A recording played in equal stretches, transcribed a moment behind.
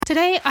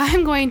Today,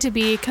 I'm going to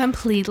be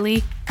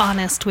completely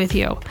honest with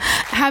you.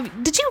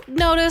 Did you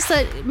notice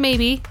that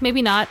maybe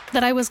not,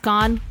 that I was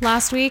gone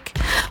last week?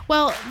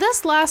 Well,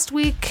 this last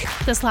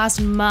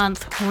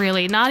month,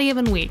 really, not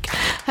even week,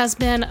 has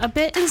been a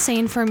bit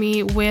insane for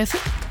me with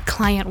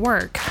client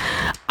work.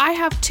 I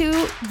have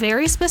two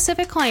very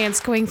specific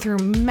clients going through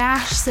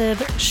massive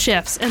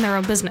shifts in their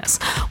own business,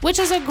 which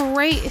is a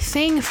great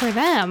thing for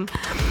them.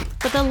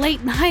 But the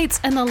late nights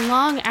and the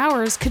long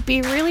hours could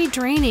be really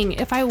draining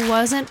if I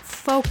wasn't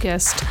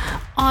focused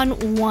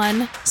on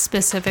one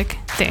specific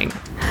thing.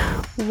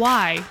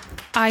 Why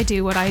I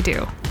do what I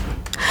do.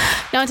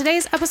 Now, in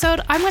today's episode,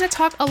 I'm going to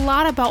talk a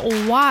lot about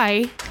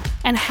why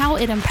and how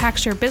it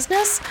impacts your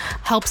business,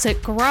 helps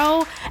it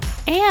grow,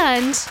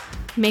 and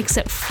makes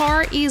it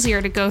far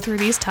easier to go through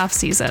these tough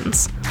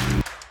seasons.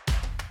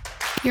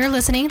 You're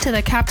listening to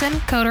the Captain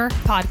Coder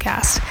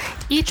Podcast.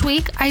 Each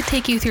week, I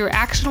take you through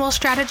actionable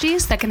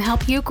strategies that can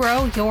help you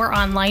grow your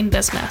online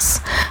business.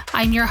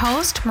 I'm your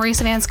host,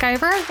 Marisa Van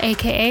Sciver,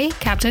 aka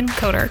Captain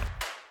Coder.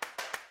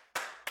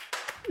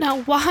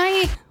 Now,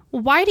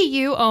 why do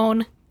you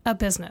own a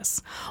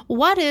business?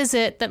 What is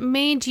it that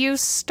made you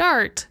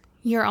start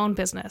your own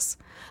business?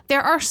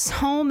 There are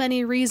so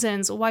many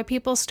reasons why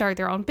people start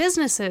their own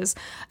businesses.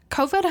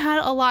 COVID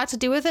had a lot to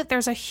do with it.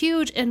 There's a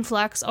huge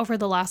influx over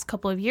the last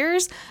couple of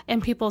years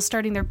in people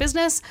starting their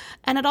business,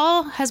 and it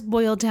all has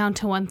boiled down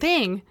to one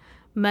thing.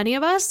 Many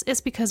of us,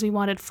 it's because we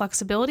wanted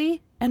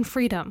flexibility and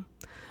freedom.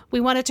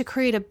 We wanted to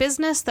create a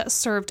business that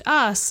served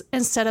us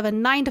instead of a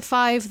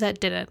 9-to-5 that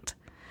didn't.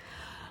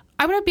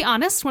 I'm going to be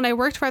honest, when I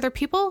worked for other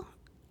people,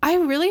 I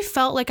really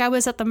felt like I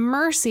was at the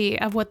mercy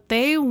of what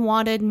they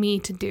wanted me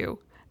to do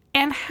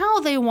and how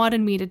they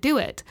wanted me to do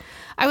it.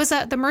 I was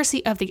at the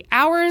mercy of the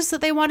hours that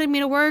they wanted me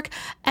to work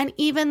and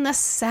even the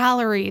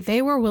salary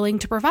they were willing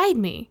to provide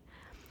me.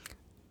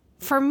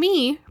 For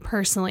me,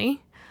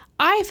 personally,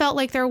 I felt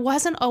like there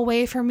wasn't a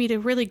way for me to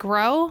really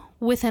grow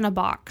within a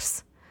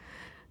box.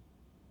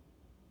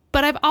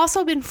 But I've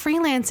also been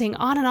freelancing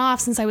on and off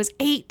since I was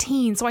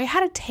 18, so I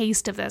had a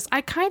taste of this. I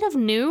kind of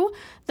knew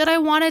that I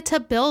wanted to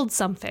build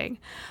something.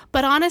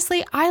 But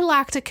honestly, I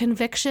lacked a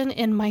conviction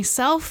in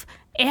myself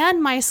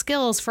and my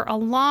skills for a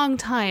long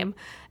time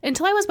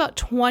until I was about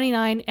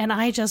 29 and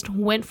I just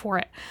went for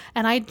it.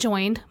 And I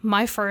joined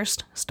my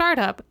first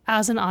startup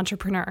as an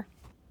entrepreneur.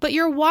 But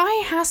your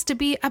why has to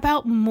be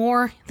about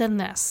more than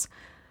this.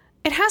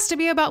 It has to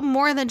be about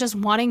more than just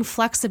wanting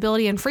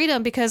flexibility and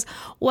freedom, because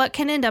what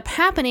can end up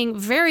happening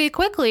very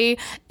quickly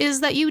is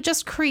that you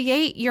just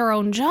create your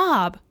own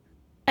job.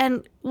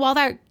 And while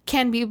that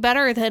can be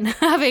better than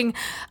having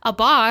a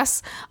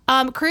boss,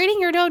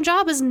 creating your own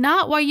job is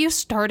not why you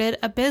started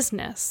a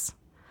business.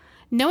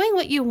 Knowing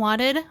what you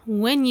wanted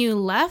when you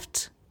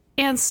left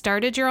and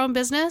started your own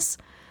business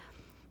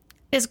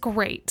is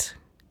great.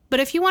 But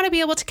if you want to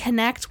be able to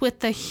connect with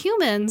the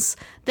humans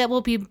that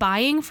will be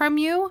buying from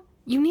you,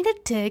 you need to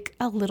dig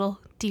a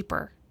little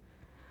deeper.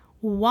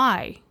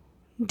 Why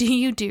do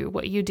you do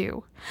what you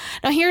do?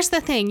 Now, here's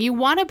the thing. You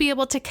want to be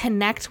able to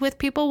connect with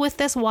people with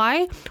this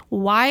why.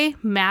 Why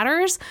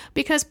matters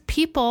because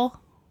people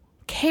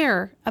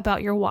care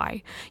about your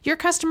why. Your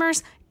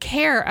customers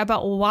care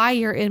about why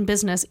you're in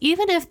business.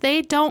 Even if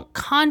they don't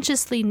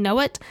consciously know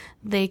it,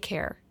 they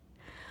care.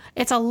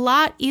 It's a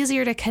lot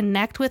easier to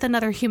connect with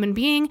another human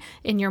being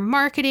in your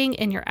marketing,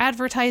 in your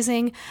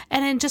advertising,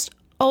 and in just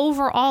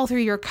overall through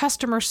your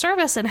customer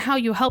service and how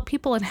you help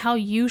people and how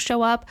you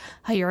show up,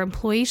 how your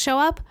employees show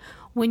up,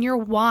 when your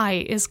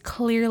why is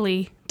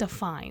clearly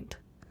defined.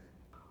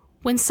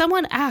 When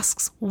someone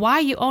asks why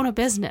you own a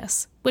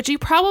business, which you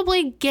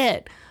probably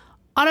get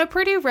on a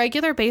pretty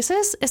regular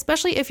basis,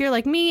 especially if you're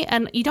like me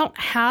and you don't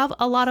have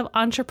a lot of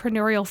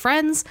entrepreneurial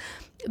friends,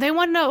 they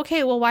want to know,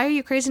 okay, well, why are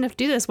you crazy enough to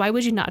do this? Why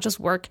would you not just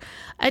work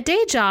a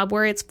day job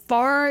where it's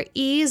far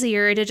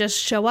easier to just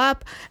show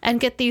up and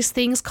get these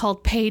things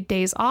called paid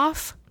days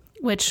off,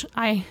 which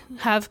I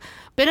have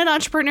been an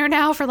entrepreneur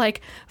now for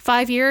like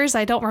 5 years.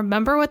 I don't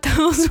remember what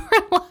those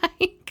were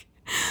like.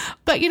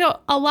 But,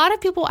 a lot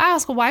of people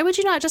ask, why would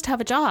you not just have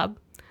a job?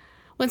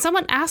 When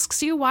someone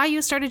asks you why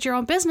you started your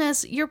own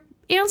business, your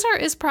answer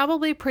is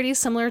probably pretty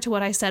similar to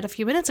what I said a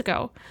few minutes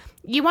ago.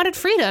 You wanted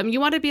freedom. You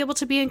wanted to be able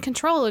to be in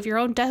control of your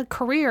own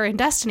career and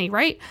destiny,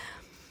 right?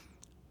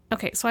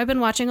 Okay, so I've been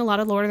watching a lot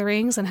of Lord of the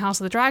Rings and House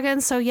of the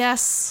Dragon. So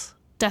yes,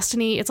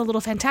 destiny, it's a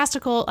little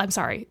fantastical.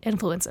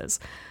 Influences.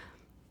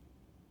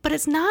 But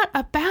it's not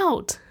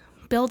about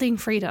building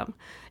freedom.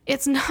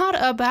 It's not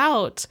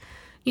about,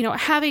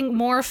 having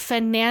more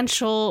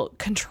financial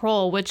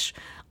control, which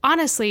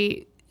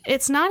honestly,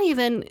 it's not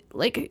even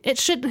like it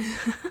should.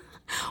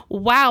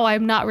 Wow,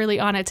 I'm not really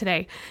on it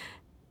today.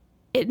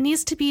 It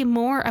needs to be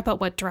more about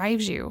what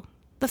drives you.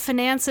 The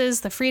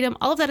finances, the freedom,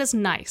 all of that is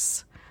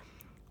nice.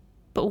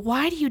 But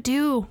why do you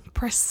do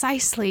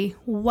precisely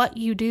what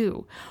you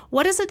do?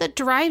 What is it that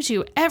drives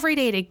you every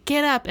day to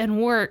get up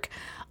and work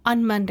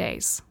on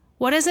Mondays?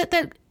 What is it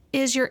that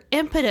is your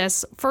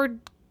impetus for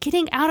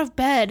getting out of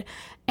bed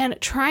and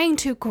trying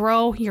to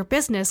grow your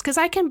business? Because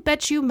I can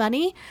bet you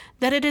money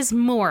that it is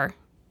more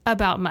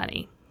about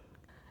money.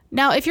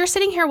 Now, if you're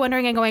sitting here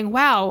wondering and going,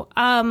 wow,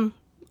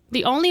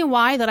 the only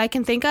why that I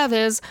can think of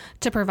is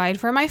to provide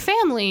for my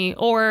family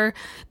or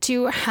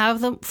to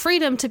have the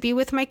freedom to be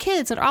with my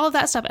kids and all of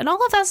that stuff. And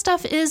all of that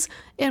stuff is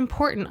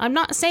important. I'm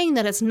not saying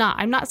that it's not.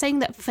 I'm not saying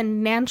that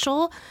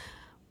financial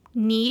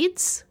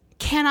needs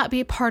cannot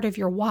be part of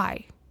your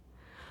why.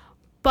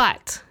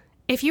 But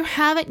if you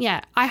haven't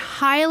yet, I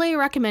highly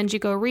recommend you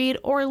go read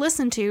or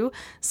listen to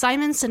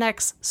Simon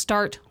Sinek's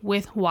Start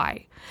With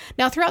Why.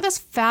 Now, throughout this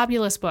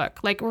fabulous book,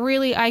 like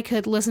really, I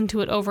could listen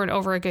to it over and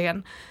over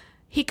again.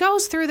 He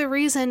goes through the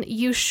reason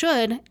you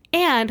should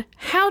and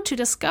how to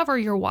discover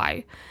your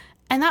why.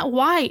 And that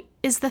why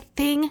is the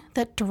thing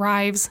that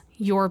drives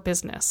your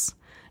business.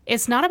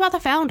 It's not about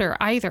the founder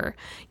either.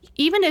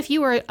 Even if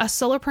you are a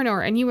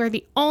solopreneur and you are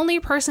the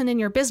only person in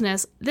your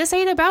business, this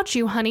ain't about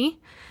you, honey.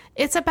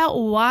 It's about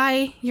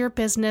why your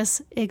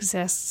business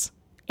exists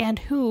and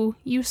who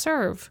you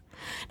serve.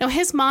 Now,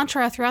 his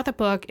mantra throughout the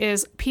book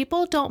is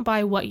people don't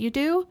buy what you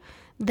do,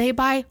 they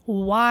buy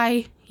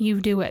why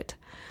you do it.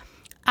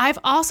 I've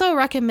also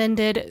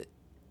recommended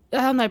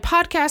on my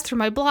podcast, through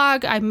my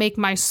blog, I make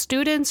my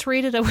students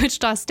read it at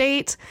Wichita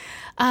State,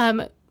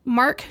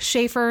 Mark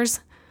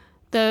Schaefer's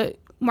The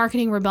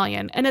Marketing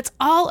Rebellion, and it's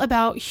all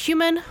about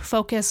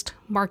human-focused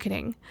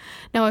marketing.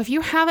 Now, if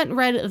you haven't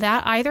read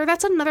that either,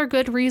 that's another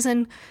good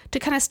reason to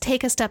kind of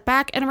take a step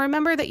back and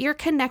remember that you're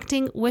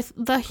connecting with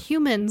the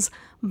humans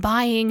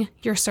buying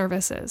your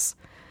services.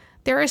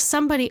 There is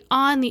somebody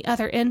on the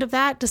other end of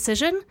that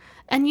decision,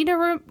 and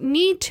you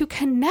need to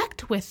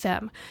connect with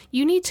them.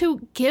 You need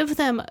to give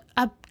them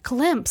a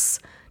glimpse,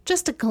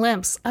 just a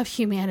glimpse of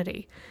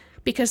humanity,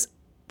 because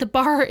the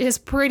bar is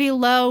pretty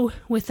low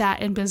with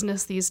that in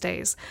business these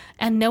days.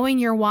 And knowing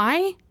your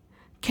why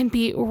can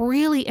be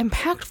really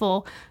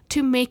impactful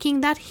to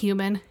making that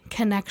human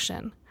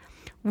connection.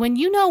 When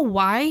you know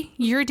why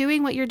you're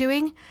doing what you're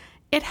doing,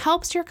 it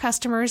helps your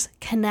customers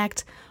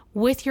connect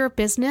with your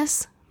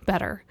business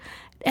better.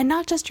 And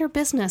not just your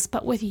business,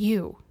 but with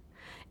you.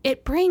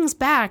 It brings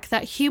back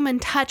that human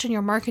touch in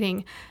your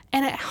marketing,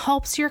 and it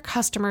helps your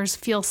customers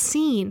feel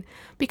seen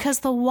because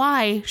the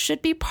why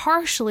should be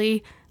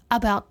partially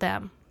about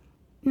them.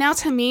 Now,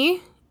 to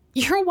me,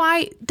 your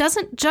why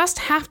doesn't just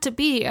have to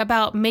be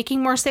about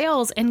making more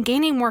sales and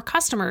gaining more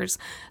customers.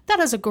 That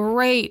is a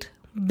great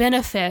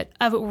benefit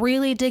of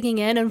really digging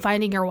in and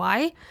finding your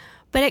why,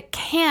 but it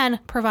can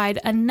provide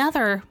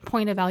another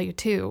point of value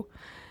too.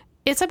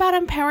 It's about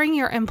empowering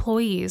your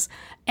employees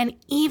and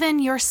even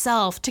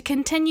yourself to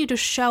continue to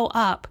show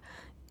up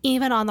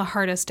even on the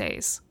hardest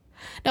days.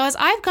 Now, as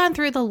I've gone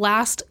through the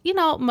last,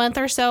 month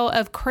or so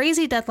of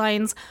crazy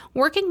deadlines,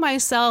 working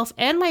myself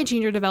and my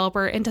junior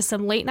developer into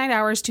some late night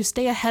hours to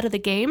stay ahead of the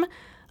game,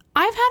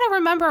 I've had to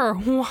remember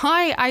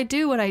why I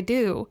do what I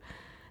do.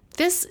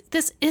 This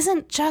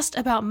isn't just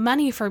about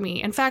money for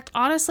me. In fact,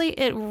 honestly,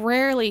 it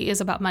rarely is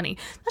about money.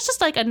 That's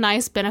just like a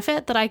nice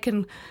benefit that I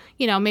can,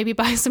 maybe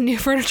buy some new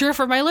furniture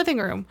for my living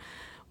room.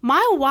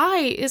 My why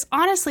is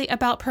honestly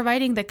about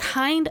providing the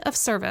kind of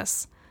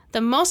service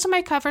that most of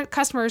my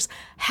customers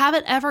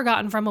haven't ever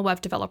gotten from a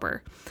web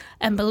developer.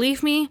 And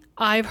believe me,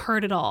 I've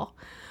heard it all.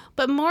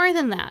 But more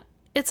than that,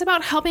 it's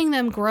about helping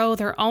them grow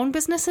their own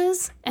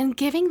businesses and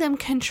giving them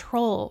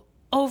control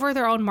over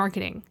their own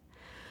marketing.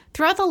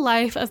 Throughout the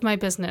life of my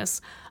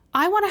business,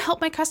 I want to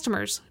help my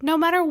customers, no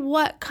matter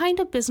what kind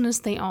of business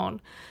they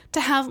own, to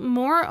have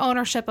more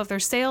ownership of their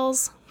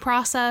sales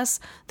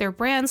process, their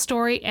brand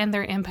story, and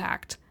their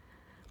impact.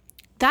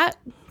 That,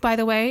 by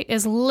the way,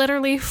 is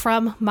literally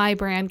from my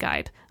brand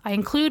guide. I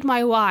include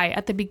my why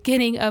at the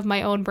beginning of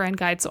my own brand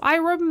guide, so I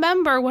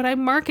remember when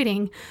I'm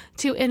marketing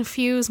to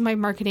infuse my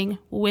marketing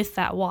with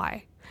that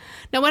why.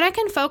 Now, when I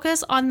can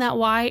focus on that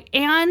why,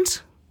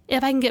 and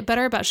if I can get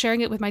better about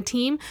sharing it with my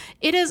team,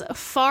 it is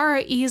far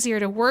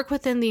easier to work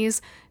within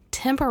these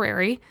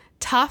temporary,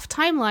 tough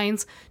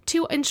timelines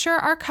to ensure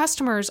our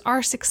customers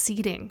are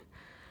succeeding.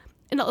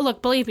 And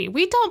look, believe me,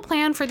 we don't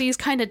plan for these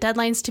kind of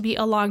deadlines to be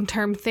a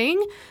long-term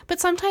thing, but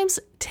sometimes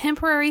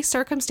temporary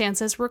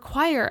circumstances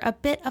require a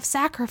bit of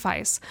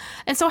sacrifice.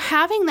 And so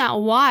having that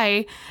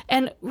why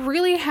and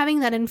really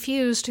having that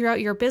infused throughout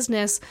your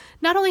business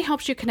not only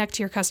helps you connect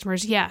to your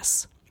customers,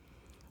 yes,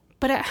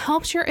 but it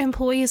helps your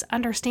employees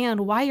understand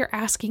why you're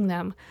asking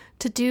them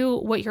to do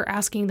what you're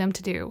asking them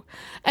to do.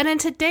 And in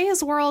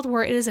today's world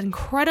where it is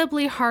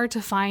incredibly hard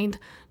to find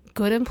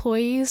good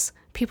employees,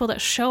 people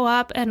that show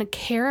up and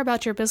care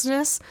about your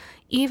business,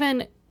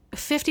 even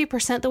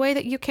 50% the way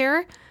that you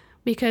care,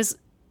 because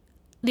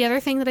the other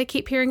thing that I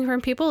keep hearing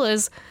from people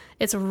is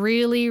it's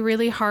really,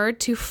 really hard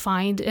to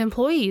find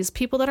employees,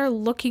 people that are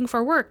looking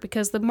for work,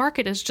 because the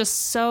market is just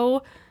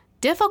so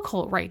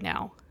difficult right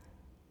now.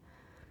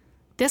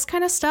 This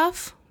kind of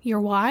stuff,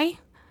 your why,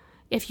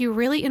 if you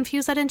really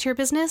infuse that into your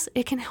business,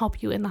 it can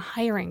help you in the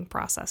hiring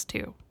process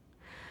too.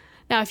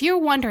 Now, if you're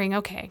wondering,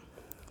 okay,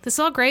 this is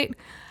all great,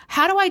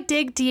 how do I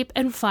dig deep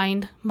and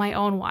find my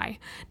own why?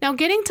 Now,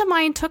 getting to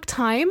mine took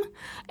time,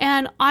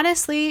 and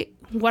honestly,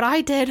 what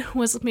I did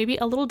was maybe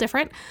a little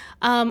different.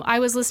 I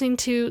was listening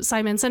to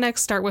Simon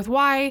Sinek's Start With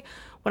Why,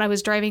 when I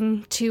was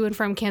driving to and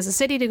from Kansas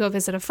City to go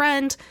visit a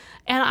friend.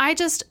 And I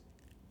just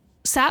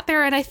sat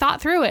there and I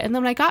thought through it. And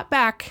then when I got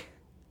back,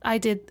 I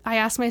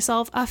asked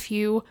myself a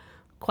few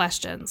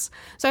questions.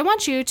 So I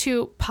want you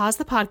to pause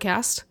the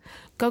podcast,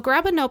 go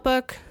grab a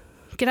notebook,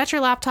 get out your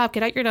laptop,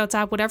 get out your notes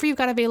app, whatever you've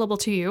got available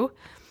to you.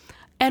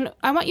 And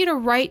I want you to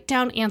write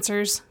down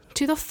answers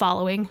to the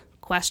following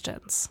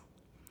questions.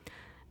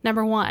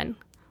 Number 1,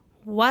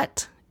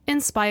 what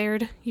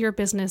inspired your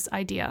business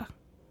idea?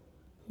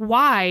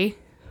 Why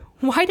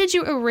did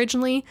you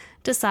originally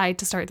decide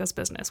to start this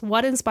business?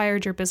 What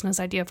inspired your business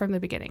idea from the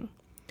beginning?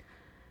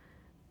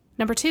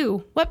 Number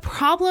 2, what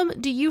problem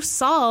do you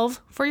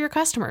solve for your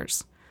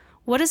customers?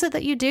 What is it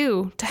that you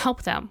do to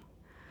help them?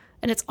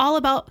 And it's all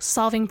about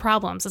solving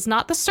problems. It's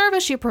not the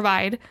service you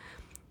provide.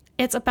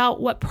 It's about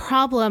what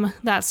problem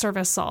that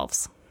service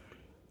solves.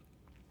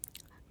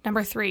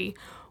 Number 3,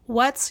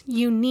 what's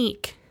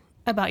unique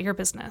about your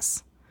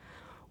business?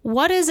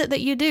 What is it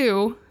that you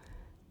do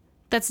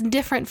that's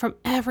different from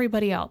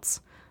everybody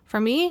else? For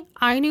me,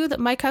 I knew that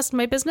my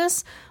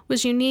business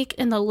was unique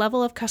in the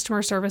level of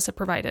customer service it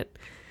provided.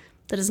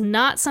 That is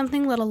not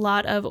something that a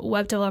lot of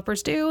web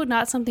developers do,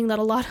 not something that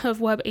a lot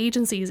of web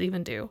agencies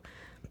even do.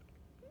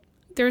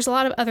 There's a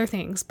lot of other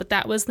things, but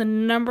that was the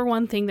number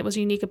one thing that was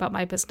unique about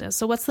my business.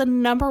 So what's the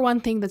number one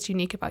thing that's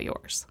unique about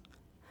yours?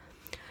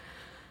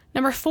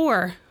 Number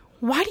 4,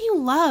 why do you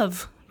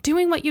love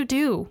doing what you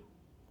do?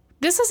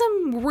 This is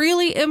a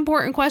really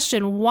important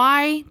question.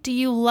 Why do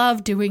you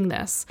love doing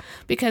this?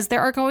 Because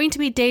there are going to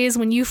be days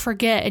when you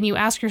forget and you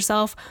ask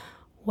yourself,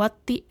 what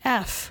the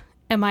F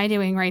am I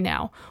doing right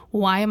now?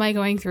 Why am I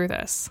going through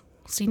this?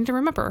 So you need to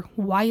remember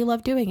why you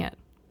love doing it.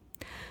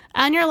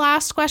 And your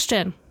last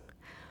question,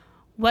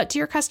 what do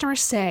your customers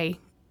say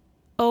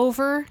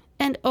over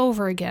and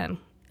over again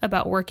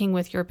about working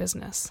with your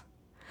business?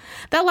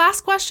 That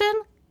last question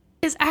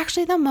is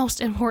actually the most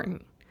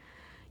important.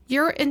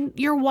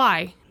 Your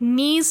why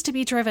needs to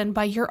be driven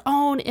by your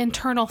own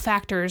internal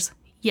factors,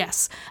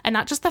 yes, and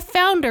not just the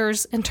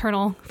founder's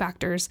internal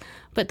factors,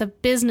 but the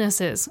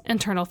business's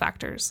internal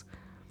factors.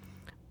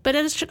 But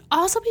it should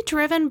also be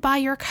driven by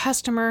your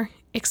customer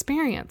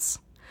experience.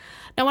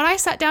 Now, when I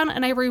sat down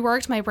and I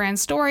reworked my brand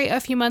story a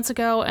few months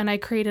ago and I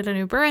created a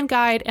new brand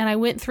guide and I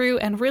went through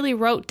and really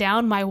wrote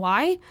down my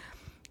why,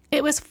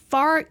 it was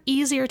far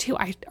easier to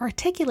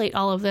articulate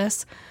all of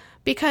this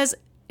because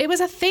it was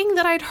a thing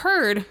that I'd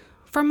heard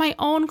from my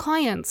own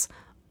clients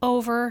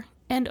over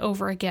and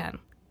over again.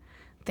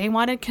 They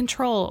wanted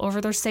control over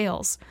their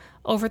sales,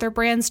 over their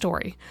brand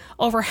story,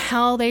 over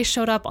how they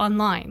showed up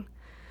online.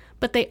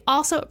 But they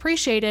also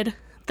appreciated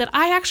that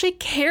I actually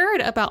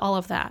cared about all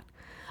of that.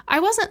 I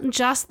wasn't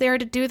just there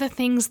to do the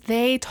things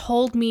they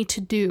told me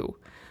to do,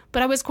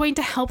 but I was going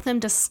to help them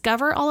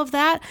discover all of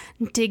that,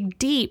 dig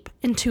deep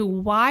into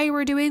why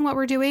we're doing what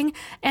we're doing,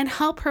 and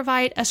help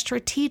provide a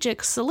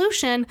strategic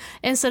solution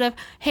instead of,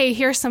 hey,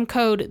 here's some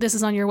code, this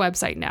is on your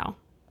website now.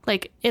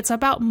 Like, it's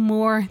about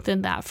more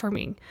than that for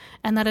me.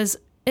 And that is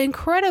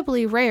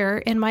incredibly rare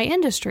in my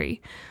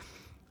industry.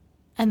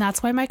 And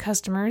that's why my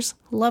customers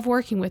love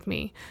working with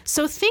me.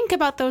 So think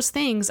about those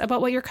things,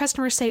 about what your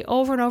customers say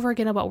over and over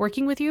again about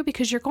working with you,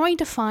 because you're going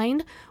to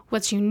find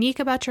what's unique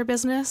about your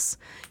business.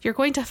 You're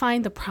going to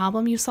find the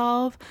problem you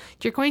solve.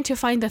 You're going to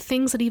find the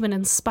things that even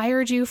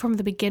inspired you from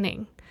the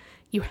beginning.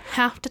 You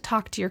have to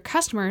talk to your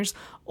customers,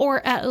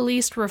 or at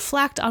least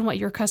reflect on what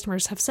your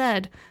customers have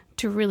said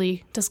to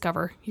really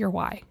discover your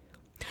why.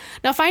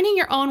 Now, finding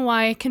your own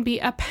why can be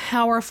a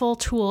powerful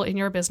tool in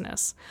your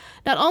business.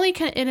 Not only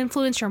can it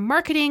influence your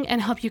marketing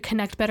and help you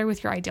connect better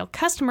with your ideal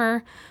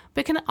customer,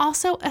 but can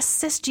also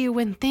assist you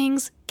when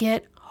things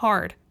get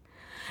hard.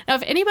 Now,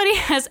 if anybody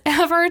has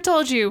ever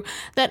told you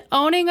that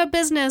owning a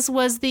business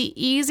was the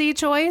easy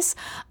choice,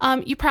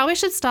 you probably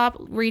should stop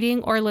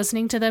reading or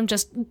listening to them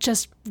just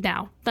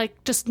now.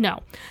 Just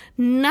no.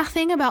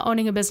 Nothing about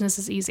owning a business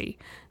is easy.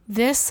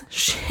 This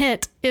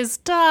shit is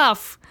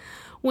tough.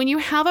 When you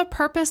have a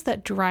purpose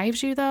that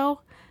drives you,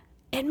 though,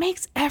 it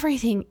makes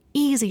everything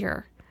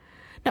easier.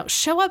 Now,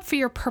 show up for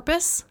your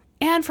purpose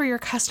and for your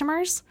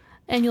customers,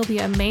 and you'll be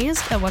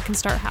amazed at what can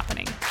start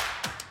happening.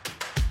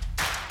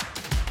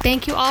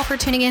 Thank you all for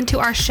tuning in to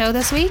our show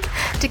this week.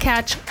 To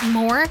catch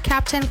more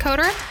Captain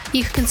Coder,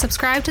 you can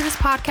subscribe to this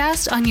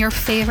podcast on your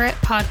favorite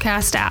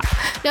podcast app.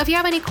 Now, if you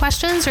have any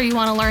questions or you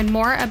want to learn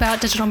more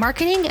about digital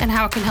marketing and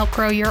how it can help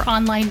grow your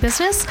online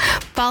business,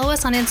 follow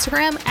us on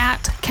Instagram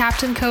at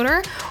Captain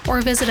Coder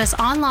or visit us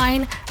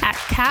online at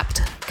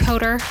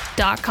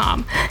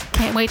captcoder.com.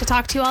 Can't wait to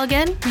talk to you all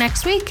again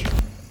next week.